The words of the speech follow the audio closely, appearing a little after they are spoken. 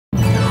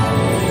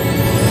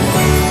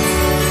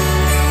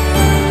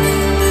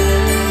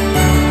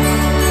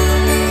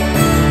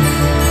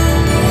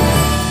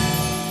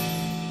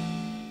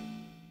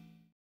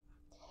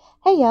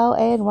y'all,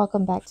 and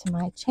welcome back to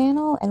my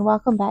channel, and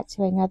welcome back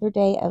to another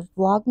day of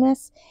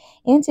Vlogmas.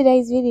 In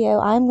today's video,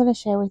 I'm going to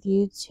share with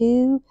you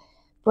 2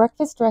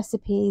 breakfast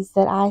recipes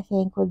that I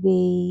think would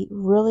be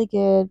really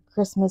good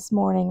Christmas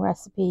morning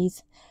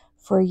recipes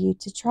for you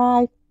to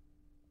try.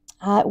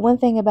 One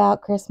thing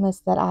about Christmas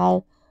that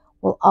I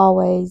will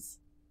always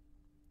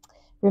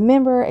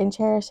remember and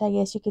cherish, I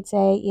guess you could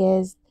say,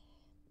 is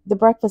the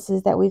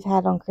breakfasts that we've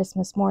had on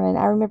Christmas morning.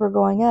 I remember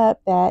growing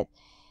up that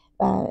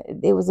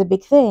it was a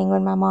big thing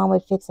when my mom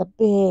would fix a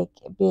big,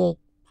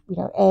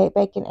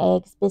 bacon,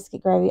 eggs,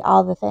 biscuit gravy,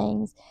 all the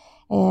things.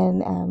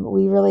 And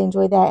we really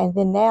enjoyed that. And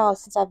then now,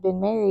 since I've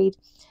been married,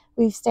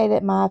 we've stayed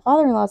at my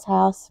father-in-law's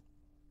house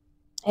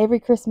every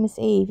Christmas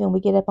Eve. And we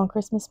get up on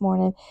Christmas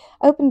morning,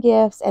 open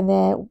gifts, and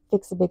then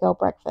fix a big old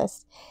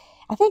breakfast.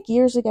 I think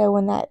years ago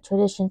when that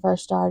tradition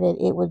first started,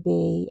 it would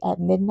be at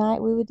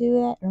midnight we would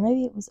do it. Or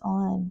maybe it was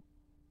on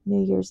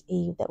New Year's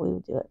Eve that we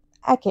would do it.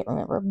 I can't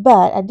remember.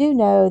 But I do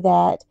know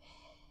that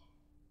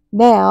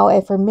now,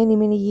 and for many,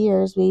 many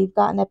years, we've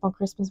gotten up on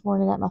Christmas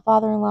morning at my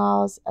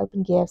father-in-law's,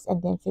 opened gifts,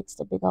 and then fixed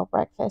a big old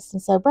breakfast.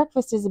 And so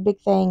breakfast is a big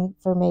thing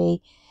for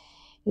me.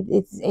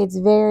 It's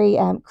very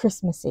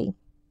Christmassy.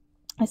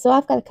 And so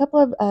I've got a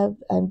couple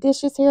of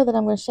dishes here that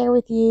I'm going to share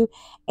with you.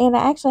 And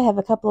I actually have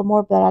a couple of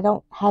more, but I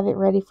don't have it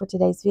ready for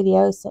today's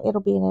video, so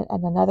it'll be in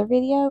another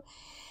video.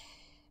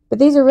 But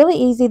these are really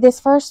easy.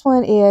 This first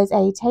one is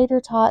a tater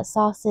tot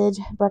sausage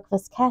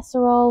breakfast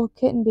casserole.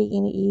 Couldn't be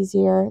any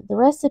easier. The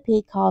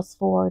recipe calls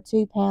for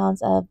 2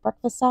 pounds of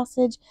breakfast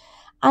sausage.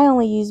 I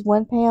only used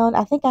 1 pound.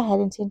 I think I had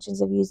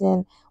intentions of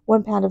using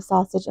 1 pound of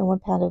sausage and 1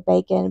 pound of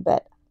bacon,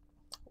 but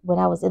when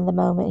I was in the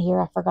moment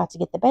here, I forgot to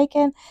get the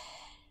bacon.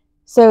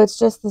 So it's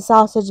just the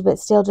sausage, but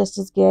still just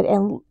as good.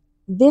 And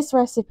this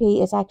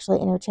recipe is actually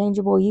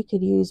interchangeable. You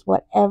could use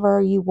whatever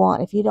you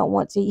want. If you don't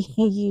want to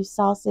use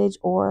sausage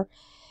or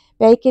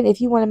bacon, if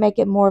you want to make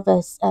it more of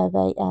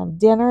a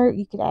dinner,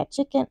 you could add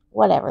chicken,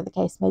 whatever the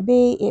case may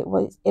be.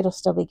 It'll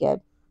still be good.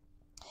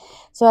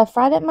 So I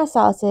fried up my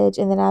sausage,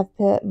 and then I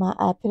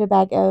put a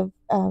bag of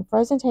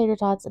frozen tater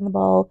tots in the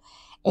bowl,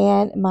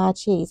 and my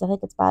cheese. I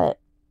think it's about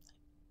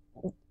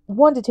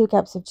 1 to 2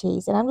 cups of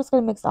cheese, and I'm just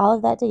going to mix all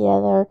of that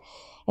together.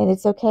 And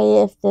it's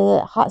okay if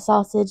the hot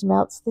sausage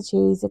melts the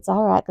cheese. It's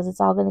all right because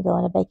it's all going to go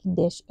in a baking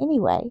dish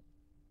anyway.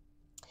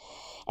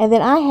 And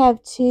then I have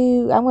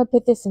I'm going to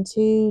put this in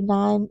 2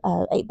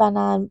 8 by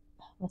 9,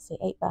 let's see,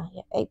 8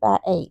 by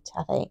 8,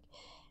 I think,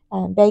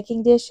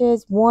 baking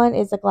dishes. One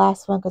is a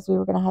glass one because we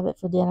were going to have it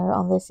for dinner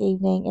on this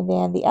evening. And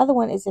then the other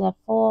one is in a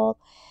full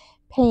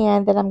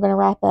pan that I'm going to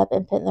wrap up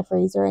and put in the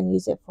freezer and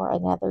use it for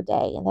another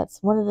day. And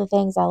that's one of the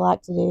things I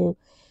like to do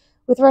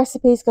with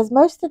recipes, because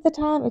most of the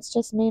time it's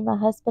just me and my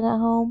husband at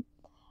home.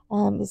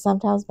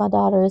 Sometimes my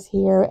daughter is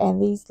here,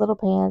 and these little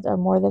pans are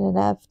more than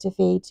enough to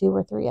feed 2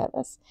 or 3 of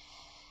us.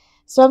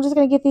 So I'm just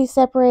going to get these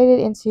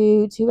separated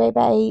into 2 8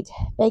 by 8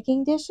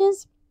 baking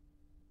dishes.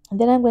 And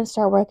then I'm going to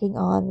start working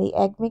on the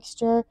egg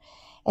mixture.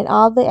 And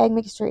all the egg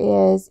mixture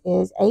is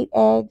 8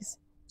 eggs,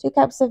 2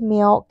 cups of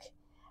milk,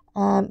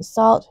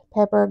 salt,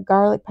 pepper,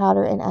 garlic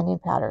powder, and onion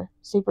powder.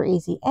 Super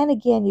easy. And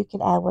again, you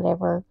can add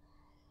whatever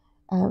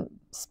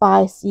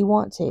spice you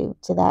want to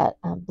that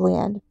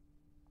blend.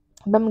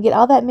 But I'm going to get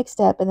all that mixed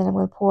up, and then I'm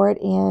going to pour it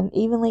in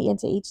evenly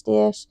into each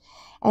dish.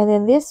 And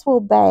then this will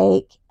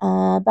bake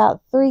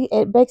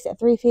it bakes at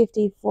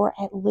 350 for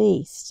at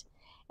least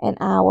an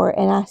hour.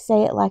 And I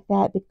say it like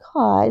that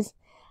because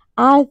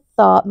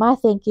my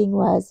thinking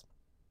was,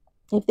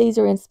 if these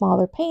are in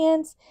smaller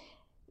pans,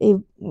 it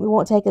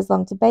won't take as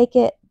long to bake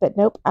it. But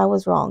nope, I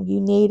was wrong. You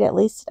need at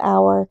least an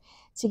hour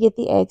to get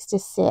the eggs to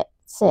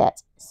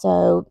set.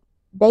 So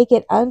bake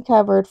it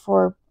uncovered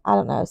for, I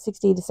don't know,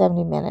 60 to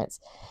 70 minutes,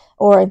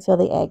 or until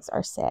the eggs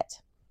are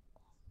set.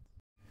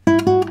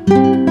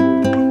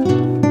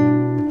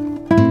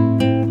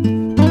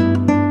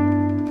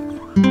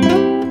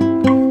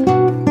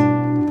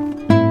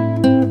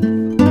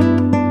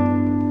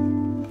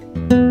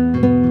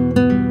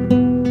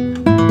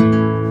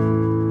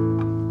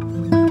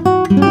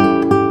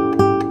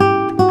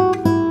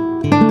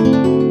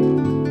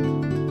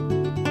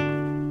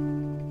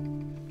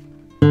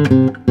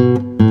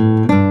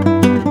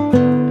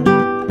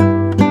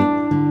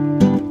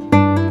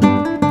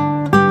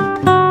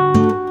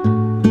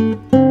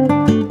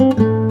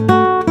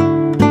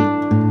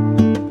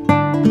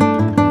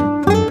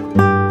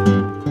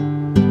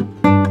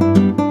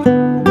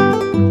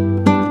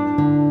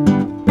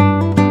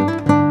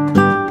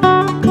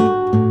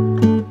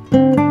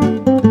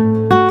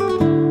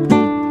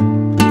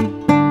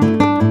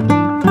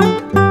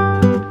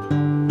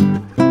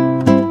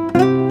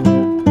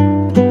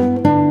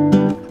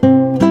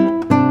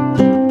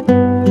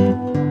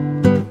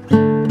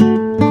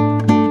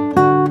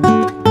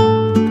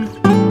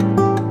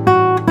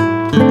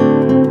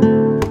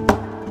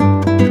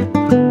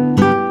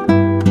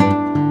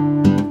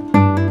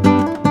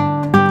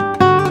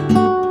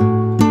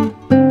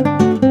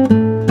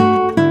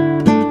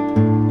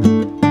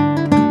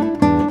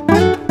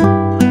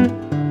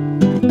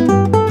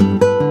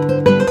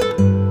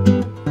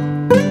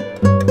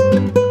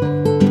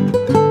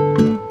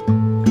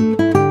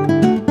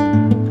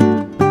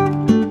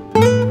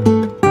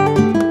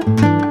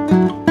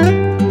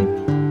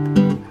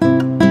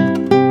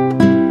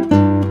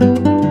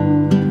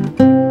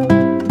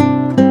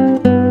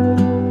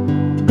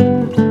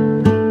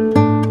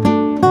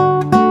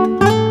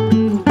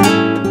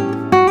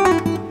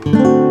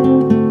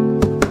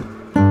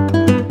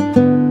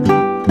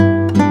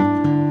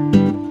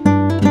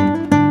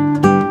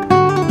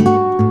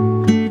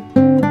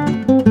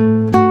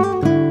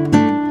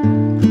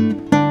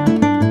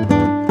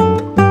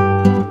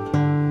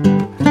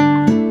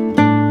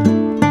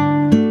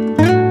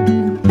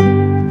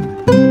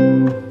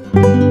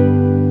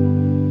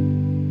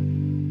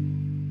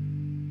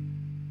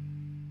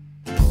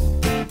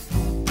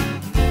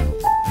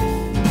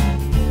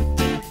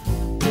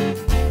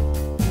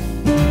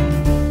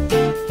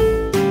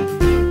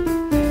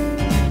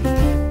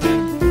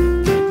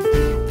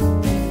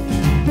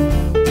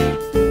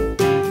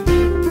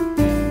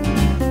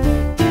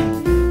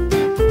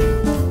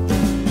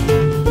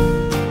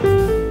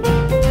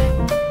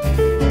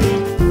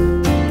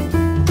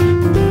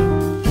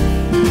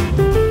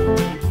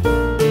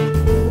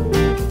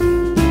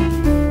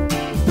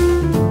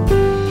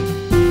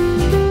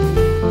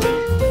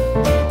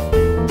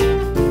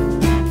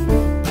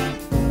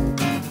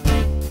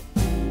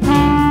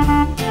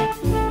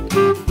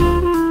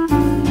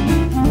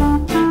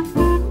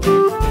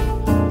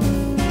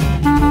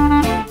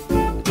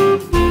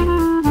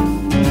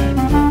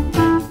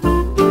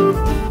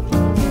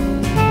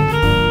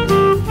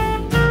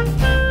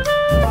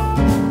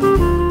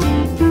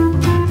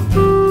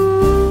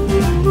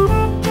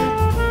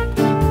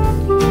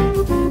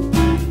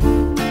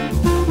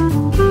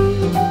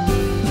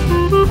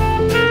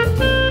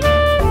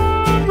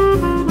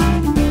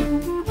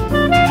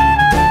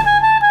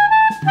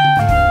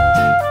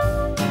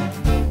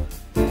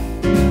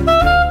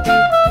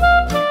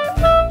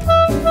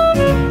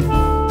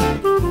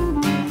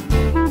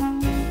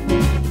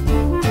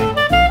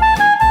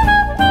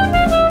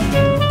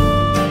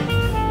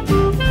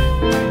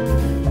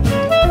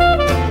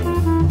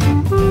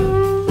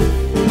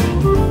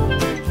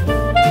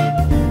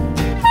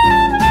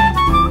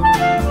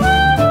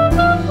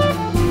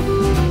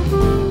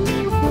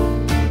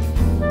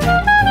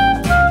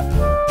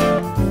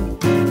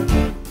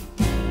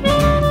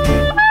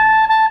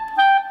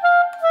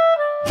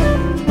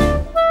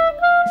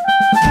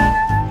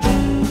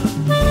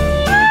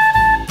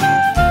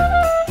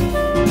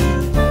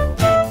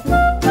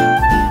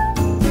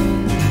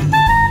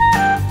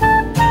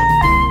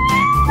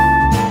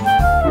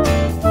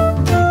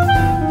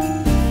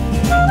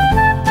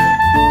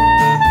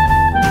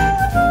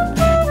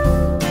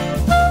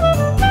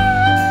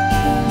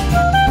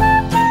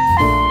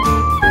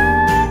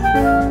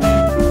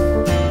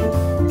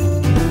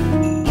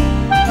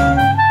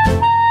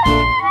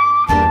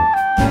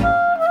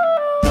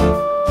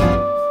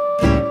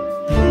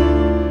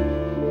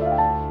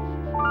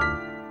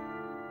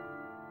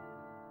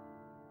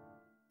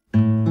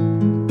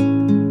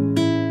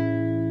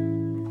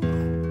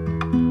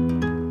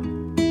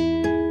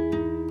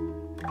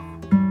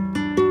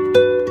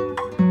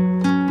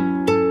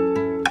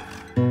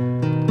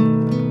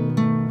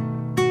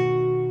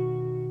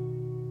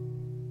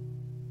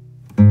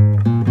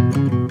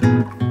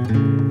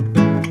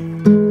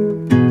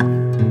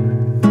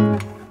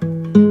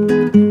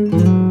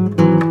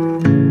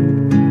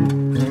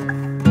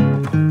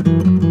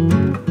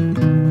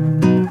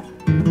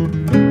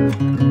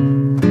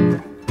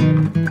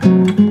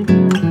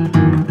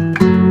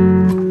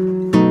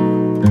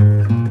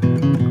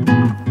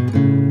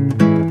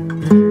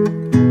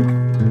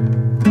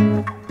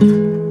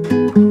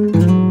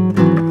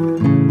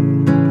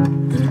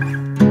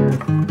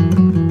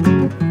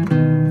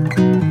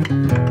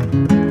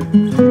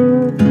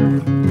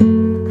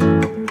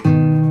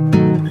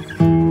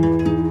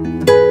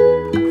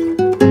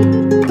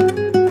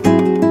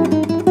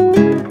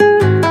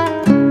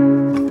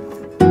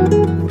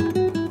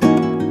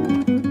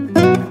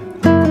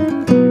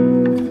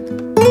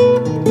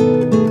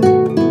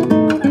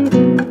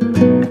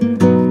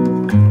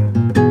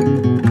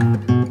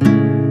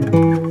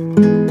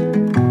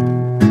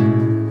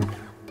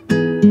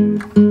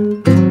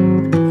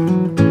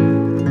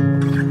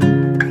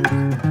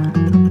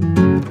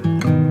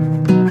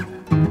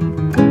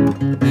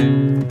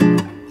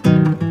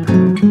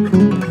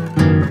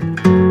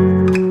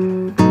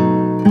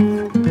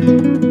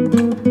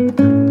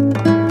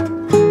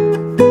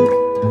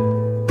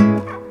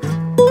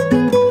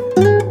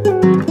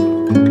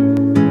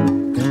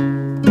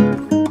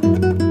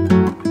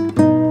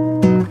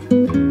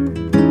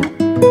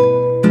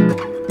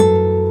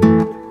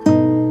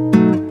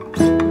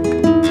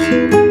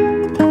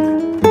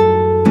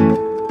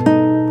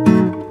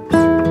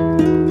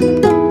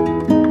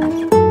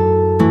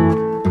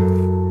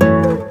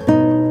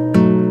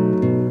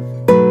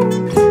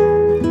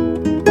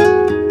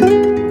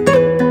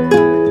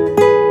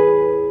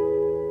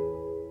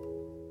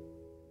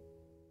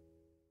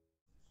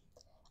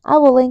 I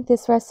will link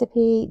this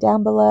recipe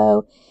down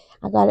below.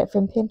 I got it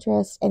from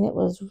Pinterest, and it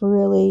was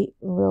really,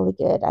 really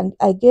good. And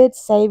a good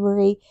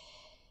savory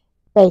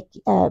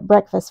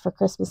breakfast for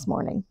Christmas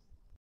morning.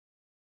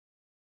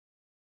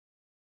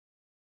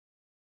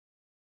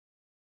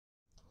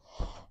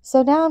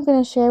 So now I'm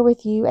going to share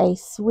with you a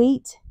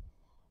sweet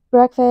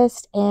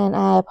breakfast, and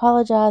I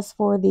apologize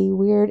for the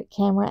weird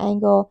camera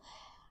angle.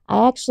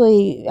 I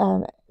actually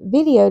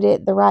videoed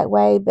it the right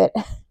way, but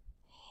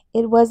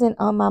it wasn't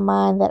on my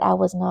mind that I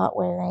was not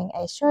wearing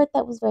a shirt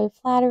that was very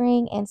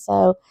flattering, and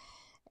so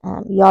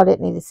y'all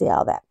didn't need to see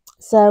all that.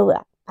 So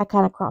I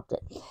kind of cropped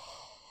it.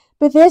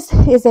 But this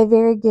is a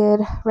very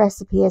good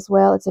recipe as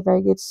well. It's a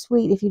very good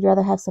sweet if you'd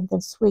rather have something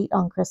sweet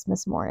on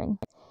Christmas morning.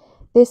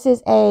 This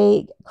is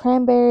a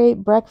cranberry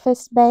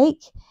breakfast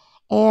bake,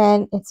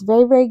 and it's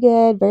very, very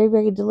good, very,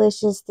 very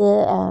delicious.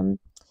 The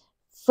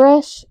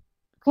fresh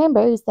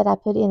cranberries that I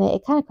put in it,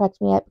 it kind of cracked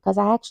me up because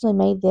I actually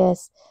made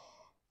this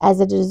as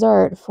a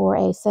dessert for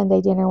a Sunday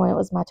dinner when it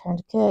was my turn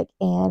to cook.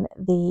 And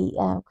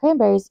the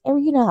cranberries,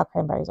 you know how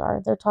cranberries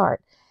are, they're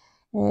tart.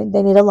 And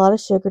they need a lot of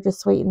sugar to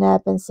sweeten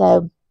up. And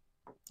so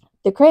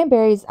the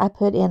cranberries I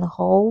put in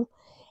whole.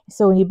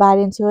 So when you bite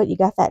into it, you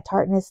got that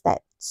tartness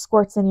that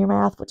squirts in your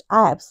mouth, which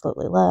I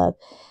absolutely love.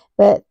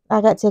 But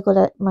I got tickled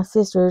at my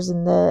sisters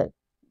and the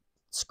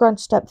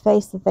scrunched up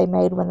face that they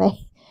made when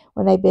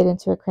they bit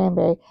into a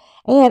cranberry.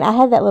 And I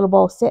had that little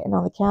bowl sitting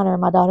on the counter,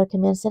 and my daughter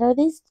came in and said, Are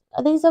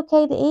these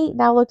okay to eat?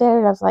 And I looked at her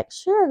and I was like,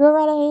 Sure, go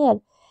right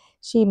ahead.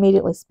 She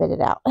immediately spit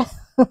it out.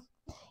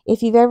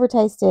 If you've ever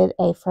tasted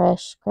a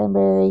fresh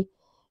cranberry,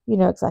 you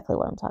know exactly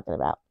what I'm talking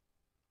about.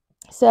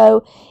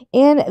 So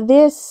in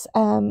this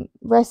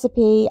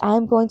recipe,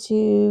 I'm going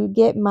to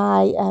get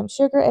my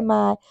sugar and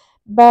my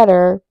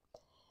butter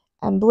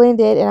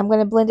blended, and I'm going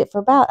to blend it for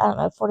about, I don't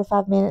know,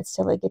 45 minutes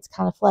till it gets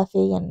kind of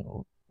fluffy and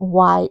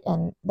white,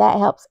 and that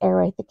helps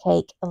aerate the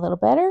cake a little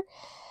better.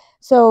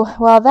 So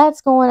while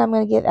that's going, I'm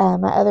going to get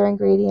my other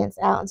ingredients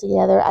out and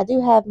together. I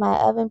do have my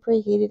oven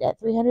preheated at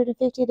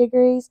 350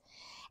 degrees,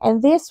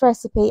 and this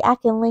recipe, I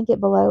can link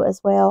it below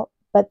as well,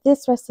 but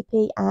this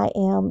recipe I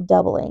am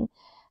doubling.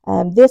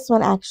 This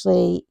one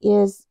actually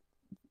is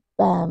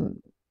configured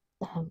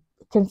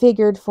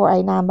for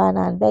a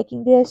 9x9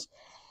 baking dish.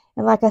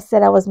 And like I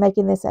said, I was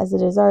making this as a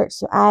dessert,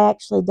 so I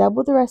actually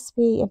doubled the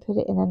recipe and put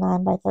it in a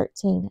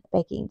 9x13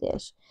 baking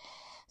dish.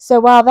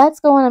 So while that's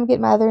going, I'm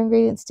getting my other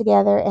ingredients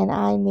together, and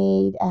I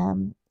need,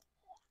 I'm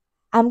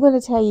going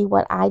to tell you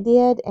what I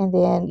did, and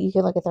then you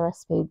can look at the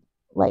recipe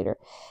later.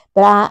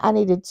 But I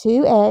needed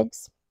 2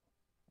 eggs,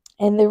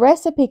 and the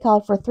recipe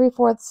called for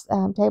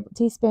 3/4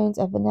 teaspoons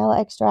of vanilla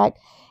extract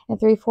and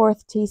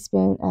 3/4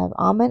 teaspoon of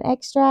almond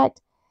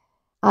extract.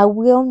 I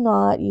will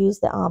not use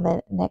the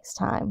almond next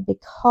time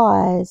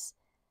because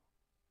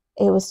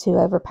it was too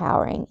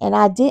overpowering. And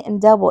I didn't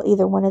double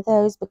either one of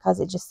those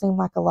because it just seemed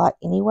like a lot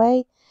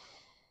anyway.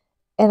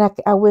 And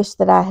I wish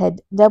that I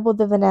had doubled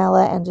the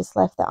vanilla and just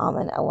left the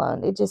almond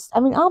alone.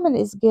 Almond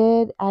is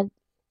good.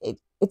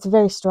 It's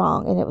very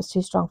strong, and it was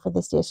too strong for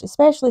this dish,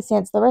 especially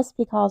since the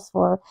recipe calls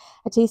for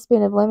a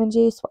teaspoon of lemon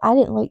juice. Well, I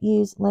didn't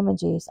use lemon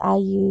juice. I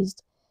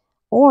used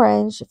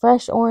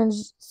fresh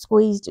orange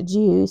squeezed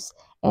juice,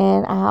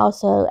 and I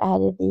also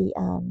added the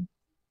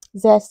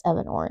zest of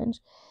an orange.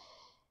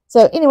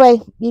 So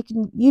anyway,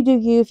 you do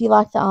you. If you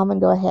like the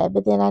almond, go ahead.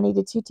 But then I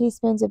needed 2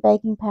 teaspoons of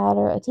baking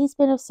powder, a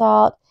teaspoon of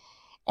salt,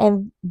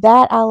 and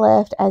that I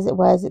left as it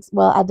was.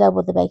 I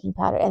doubled the baking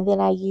powder, and then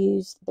I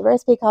used, the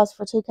recipe calls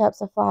for 2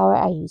 cups of flour.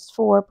 I used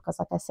 4 because,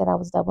 like I said, I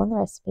was doubling the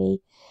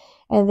recipe.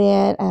 And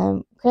then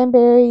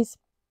cranberries,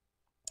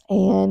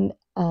 and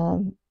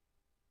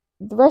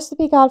the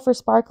recipe called for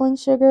sparkling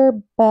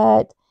sugar,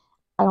 but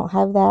I don't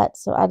have that,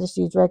 so I just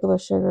used regular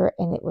sugar,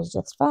 and it was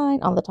just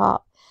fine on the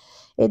top.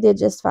 It did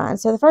just fine.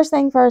 So the first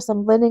thing first,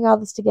 I'm blending all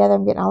this together.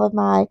 I'm getting all of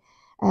my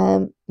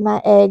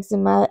my eggs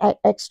and my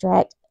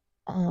extract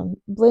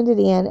blended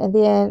in, and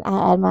then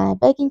I add my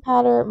baking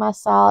powder, my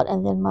salt,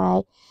 and then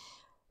my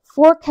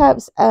 4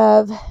 cups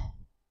of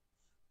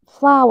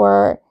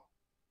flour.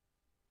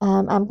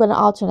 I'm going to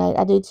alternate.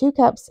 I do 2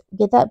 cups,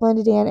 get that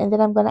blended in, and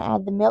then I'm going to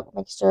add the milk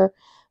mixture,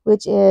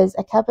 which is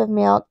a cup of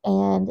milk,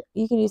 and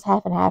you can use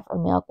half and half or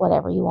milk,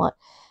 whatever you want.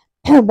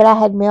 But I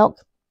had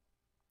milk,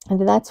 and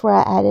then that's where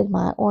I added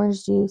my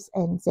orange juice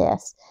and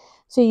zest.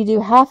 So you do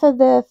half of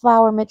the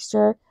flour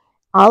mixture,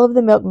 all of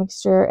the milk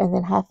mixture, and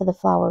then half of the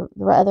flour,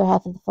 the other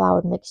half of the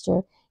floured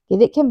mixture.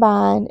 Get it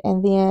combined,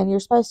 and then you're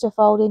supposed to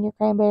fold in your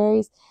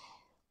cranberries.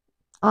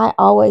 I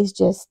always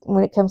just,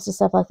 when it comes to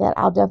stuff like that,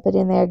 I'll dump it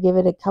in there, give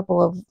it a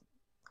couple of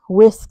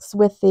whisks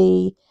with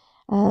the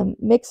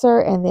mixer,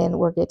 and then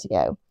we're good to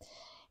go.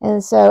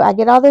 And so I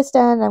get all this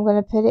done. I'm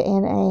going to put it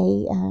in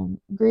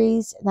a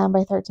greased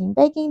 9x13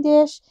 baking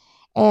dish,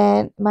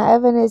 and my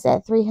oven is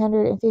at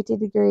 350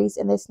 degrees,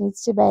 and this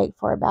needs to bake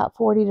for about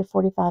 40 to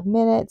 45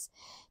 minutes.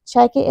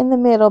 Check it in the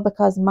middle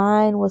because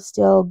mine was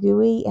still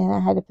gooey, and I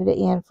had to put it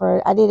in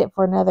I did it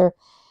for another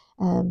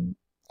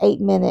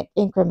 8-minute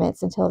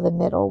increments until the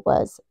middle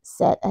was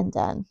set and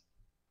done.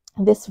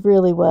 This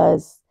really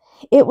was,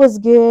 it was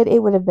good.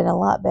 It would have been a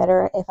lot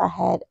better if I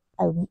had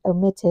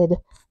omitted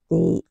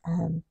the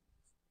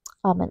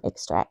almond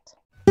extract.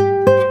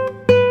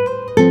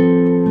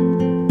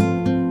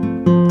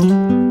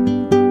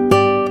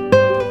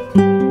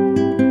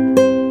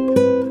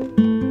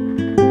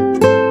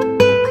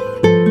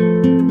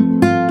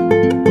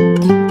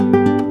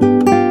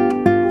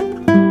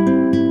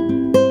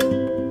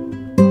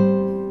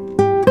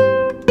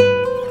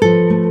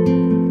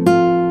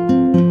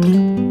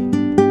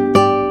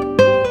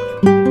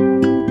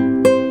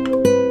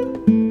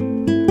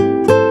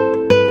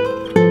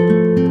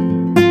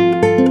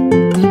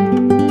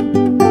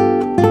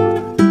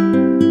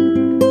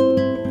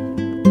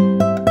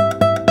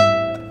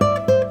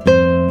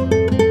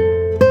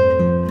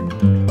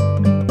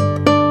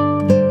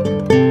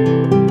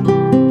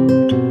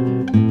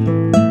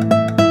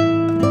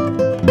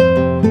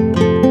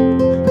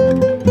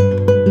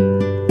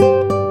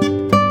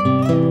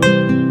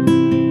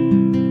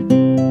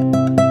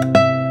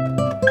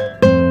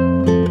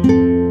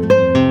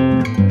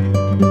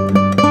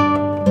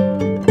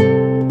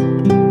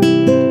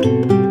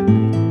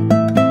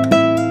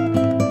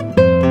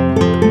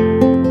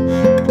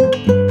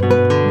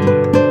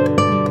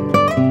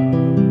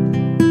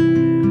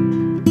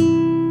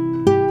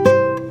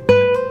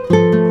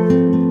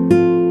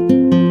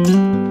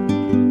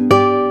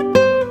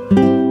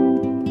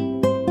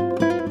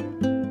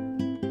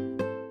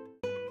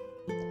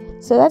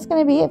 So that's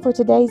going to be it for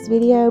today's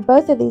video.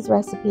 Both of these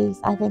recipes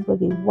I think would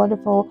be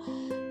wonderful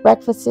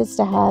breakfasts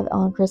to have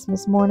on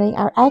Christmas morning.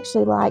 I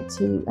actually like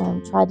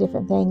to try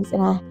different things,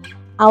 and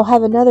I'll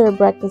have another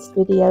breakfast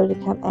video to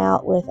come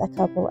out with a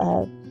couple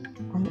of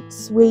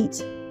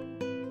sweet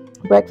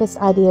breakfast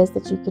ideas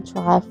that you could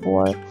try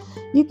for.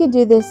 You could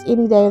do this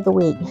any day of the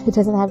week. It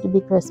doesn't have to be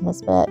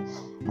Christmas, but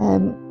you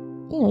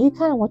know, you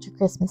kind of want your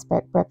Christmas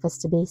breakfast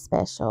to be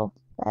special.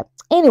 But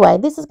anyway,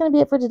 this is going to be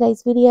it for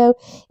today's video.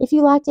 If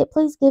you liked it,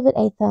 please give it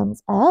a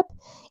thumbs up.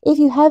 If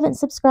you haven't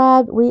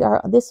subscribed,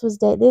 this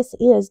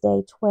is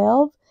day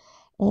 12,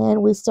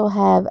 and we still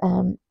have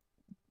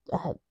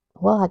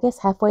well, I guess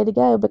halfway to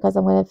go, because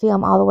I'm going to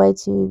film all the way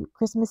to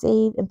Christmas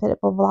Eve and put up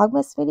a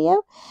Vlogmas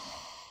video.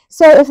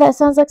 So if that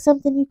sounds like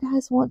something you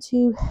guys want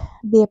to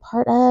be a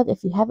part of,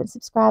 if you haven't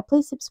subscribed,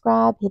 please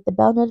subscribe, hit the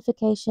bell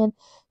notification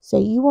so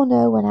you will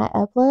know when I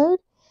upload.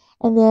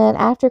 And then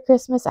after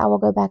Christmas, I will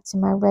go back to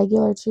my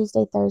regular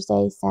Tuesday,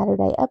 Thursday,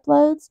 Saturday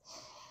uploads.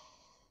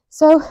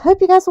 So hope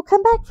you guys will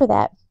come back for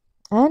that.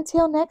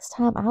 Until next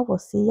time, I will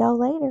see y'all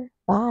later.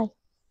 Bye.